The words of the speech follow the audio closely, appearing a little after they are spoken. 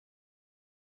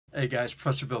Hey guys,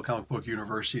 Professor Bill, Comic Book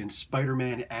University, and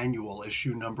Spider-Man Annual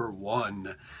issue number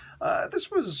 1.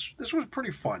 This was pretty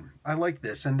fun. I like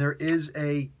this, and there is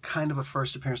a kind of a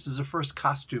first appearance. There's a first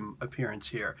costume appearance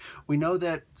here. We know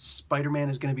that Spider-Man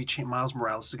is going to be Miles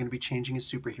Morales is going to be changing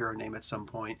his superhero name at some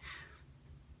point.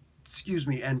 Excuse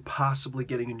me, and possibly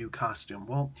getting a new costume.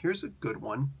 Well, here's a good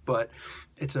one, but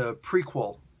it's a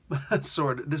prequel. This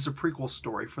is a prequel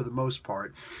story for the most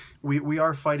part. We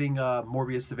are fighting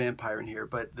Morbius the vampire in here,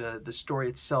 but the story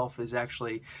itself is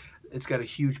actually, it's got a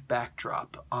huge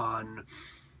backdrop on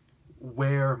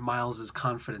where Miles's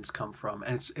confidence come from.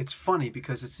 And it's funny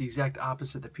because it's the exact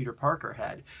opposite that Peter Parker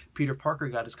had. Peter Parker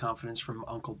got his confidence from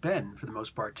Uncle Ben for the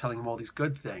most part, telling him all these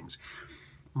good things.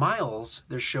 Miles,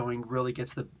 they're showing, really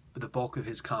gets the bulk of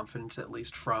his confidence, at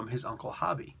least, from his Uncle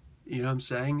Hobby. You know what I'm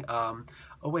saying? Oh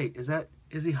wait,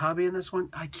 is he Hobby in this one?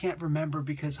 I can't remember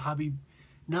because Hobby,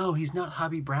 no, he's not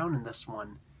Hobby Brown in this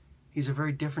one. He's a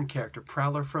very different character.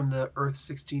 Prowler from the Earth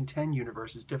 1610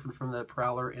 universe is different from the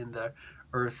Prowler in the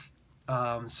Earth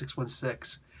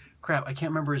 616. Crap, I can't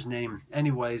remember his name.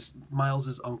 Anyways,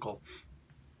 Miles's uncle.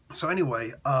 So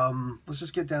anyway, let's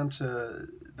just get down to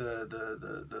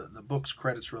the book's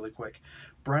credits really quick.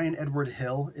 Brian Edward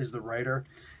Hill is the writer.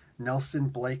 Nelson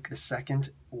Blake II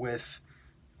with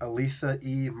Aletha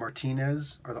E.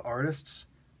 Martinez are the artists.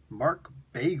 Mark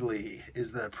Bagley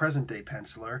is the present-day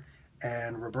penciler,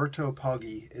 and Roberto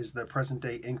Poggi is the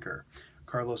present-day inker.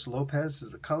 Carlos Lopez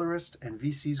is the colorist, and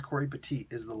VC's Corey Petit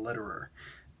is the letterer.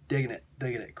 Digging it,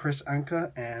 digging it. Chris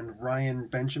Anka and Ryan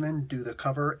Benjamin do the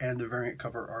cover and the variant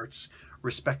cover arts,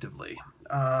 respectively.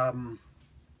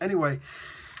 Anyway,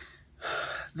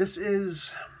 this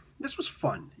was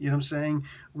fun. You know what I'm saying?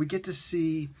 We get to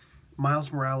see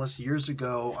Miles Morales years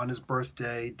ago on his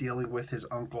birthday dealing with his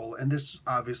uncle, and this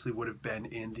obviously would have been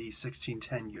in the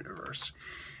 1610 universe.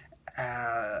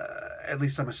 At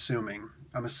least I'm assuming.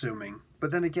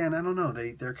 But then again, I don't know.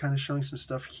 They're kind of showing some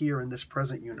stuff here in this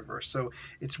present universe. So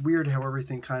it's weird how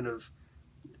everything kind of,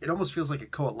 it almost feels like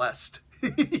it coalesced. You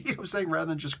know what I'm saying? Rather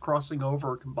than just crossing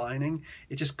over or combining,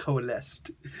 it just coalesced.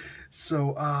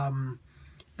 So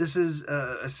this is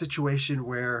a situation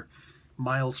where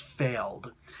Miles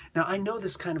failed. Now, I know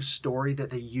this kind of story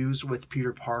that they use with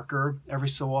Peter Parker every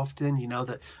so often, you know,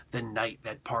 the night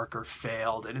that Parker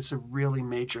failed, and it's a really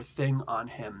major thing on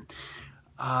him.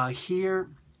 Here,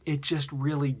 it just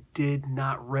really did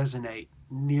not resonate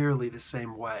nearly the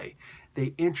same way.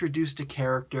 They introduced a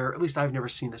character, at least I've never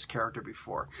seen this character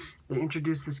before. They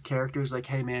introduced this character as like,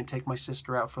 hey man, take my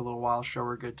sister out for a little while, show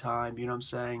her a good time, you know what I'm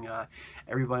saying?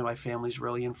 Everybody in my family's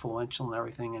really influential and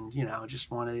everything, and, you know, just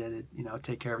wanted to, you know,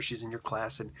 take care of her, she's in your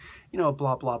class, and, you know,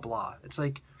 blah, blah, blah. It's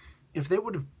like, if they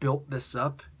would have built this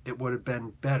up, it would have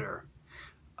been better.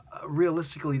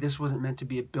 Realistically, this wasn't meant to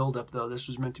be a build-up, though. This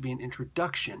was meant to be an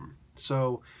introduction.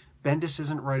 So Bendis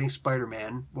isn't writing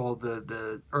Spider-Man, well,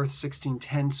 the Earth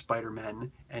 1610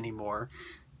 Spider-Man anymore,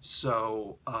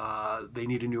 so they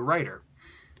need a new writer.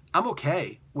 I'm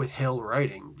okay with Hill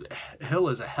writing. Hill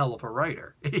is a hell of a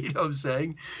writer, you know what I'm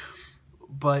saying?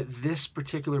 But this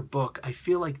particular book, I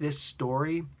feel like this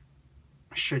story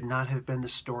should not have been the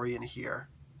story in here.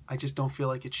 I just don't feel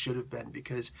like it should have been,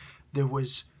 because there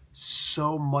was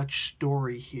so much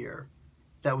story here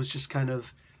that was just kind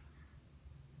of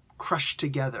crushed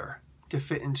together to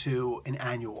fit into an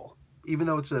annual. Even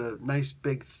though it's a nice,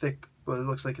 big, thick, well, it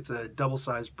looks like it's a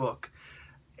double-sized book,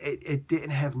 it didn't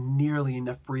have nearly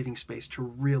enough breathing space to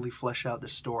really flesh out the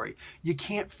story. You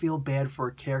can't feel bad for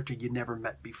a character you never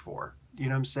met before. You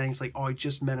know what I'm saying? It's like, oh, I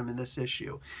just met him in this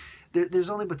issue. There's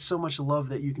only but so much love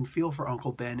that you can feel for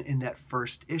Uncle Ben in that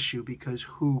first issue, because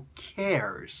who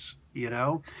cares, you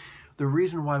know? The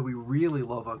reason why we really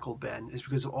love Uncle Ben is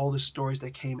because of all the stories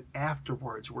that came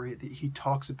afterwards where he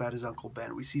talks about his Uncle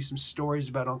Ben. We see some stories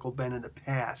about Uncle Ben in the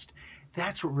past.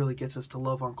 That's what really gets us to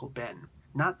love Uncle Ben.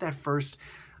 Not that first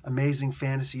Amazing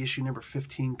Fantasy issue number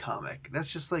 15 comic.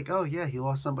 That's just like, oh yeah, he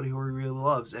lost somebody who he really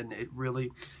loves, and it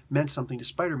really meant something to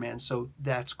Spider-Man, so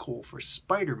that's cool for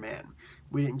Spider-Man.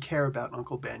 We didn't care about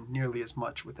Uncle Ben nearly as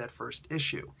much with that first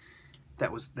issue.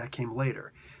 That came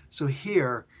later. So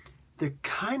here, they're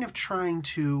kind of trying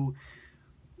to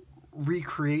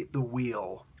recreate the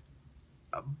wheel,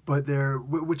 but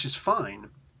which is fine,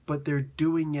 but they're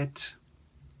doing it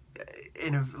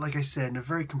in a, like I said, in a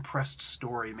very compressed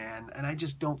story, man. And I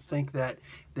just don't think that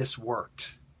this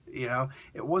worked. You know,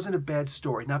 it wasn't a bad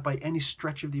story. Not by any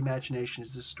stretch of the imagination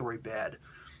is this story bad.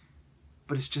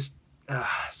 But it's just,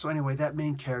 so anyway, that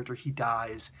main character, he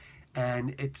dies,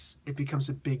 and it becomes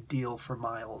a big deal for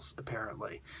Miles,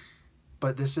 apparently.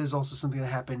 But this is also something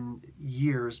that happened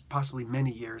years, possibly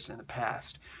many years in the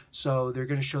past. So they're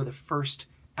going to show the first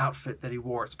outfit that he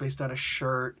wore. It's based on a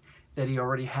shirt that he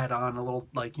already had on, a little,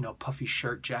 like, you know, puffy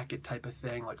shirt jacket type of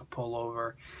thing, like a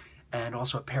pullover, and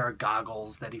also a pair of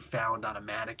goggles that he found on a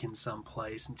mannequin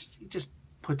someplace. And he just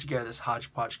put together this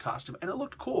hodgepodge costume, and it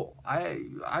looked cool.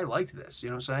 I liked this, you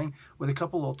know what I'm saying? With a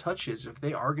couple little touches. If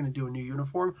they are going to do a new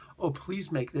uniform, oh,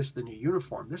 please make this the new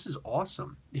uniform. This is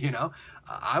awesome, you know?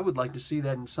 I would like to see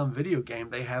that in some video game.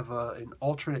 They have an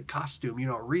alternate costume, you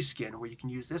know, a reskin where you can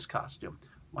use this costume.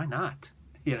 Why not?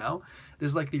 You know? This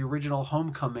is like the original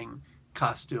Homecoming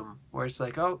costume, where it's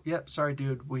like, oh, yep, sorry,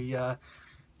 dude,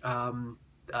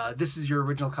 this is your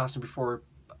original costume before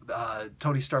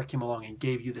Tony Stark came along and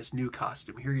gave you this new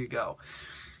costume. Here you go.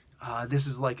 This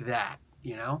is like that,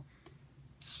 you know?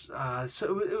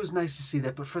 So it was nice to see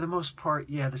that. But for the most part,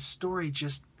 yeah, the story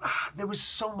just, there was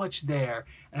so much there.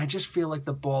 And I just feel like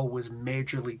the ball was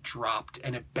majorly dropped,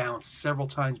 and it bounced several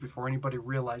times before anybody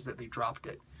realized that they dropped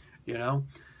it, you know?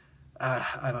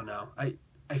 I don't know.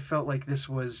 I felt like this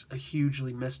was a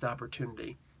hugely missed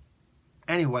opportunity.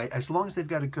 Anyway, as long as they've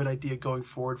got a good idea going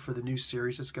forward for the new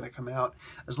series that's going to come out,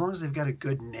 as long as they've got a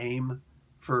good name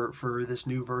for this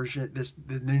new version,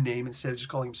 the new name, instead of just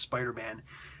calling him Spider-Man,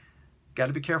 got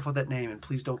to be careful with that name, and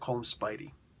please don't call him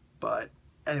Spidey. But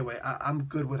anyway, I'm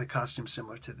good with a costume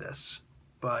similar to this.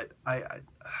 But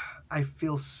I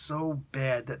feel so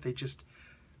bad that they just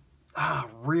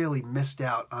really missed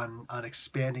out on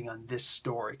expanding on this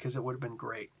story, because it would have been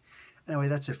great. Anyway,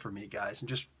 that's it for me, guys. And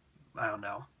just, I don't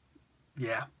know.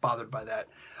 Yeah, bothered by that.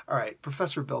 All right,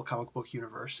 Professor Bill, Comic Book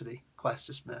University. Class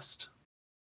dismissed.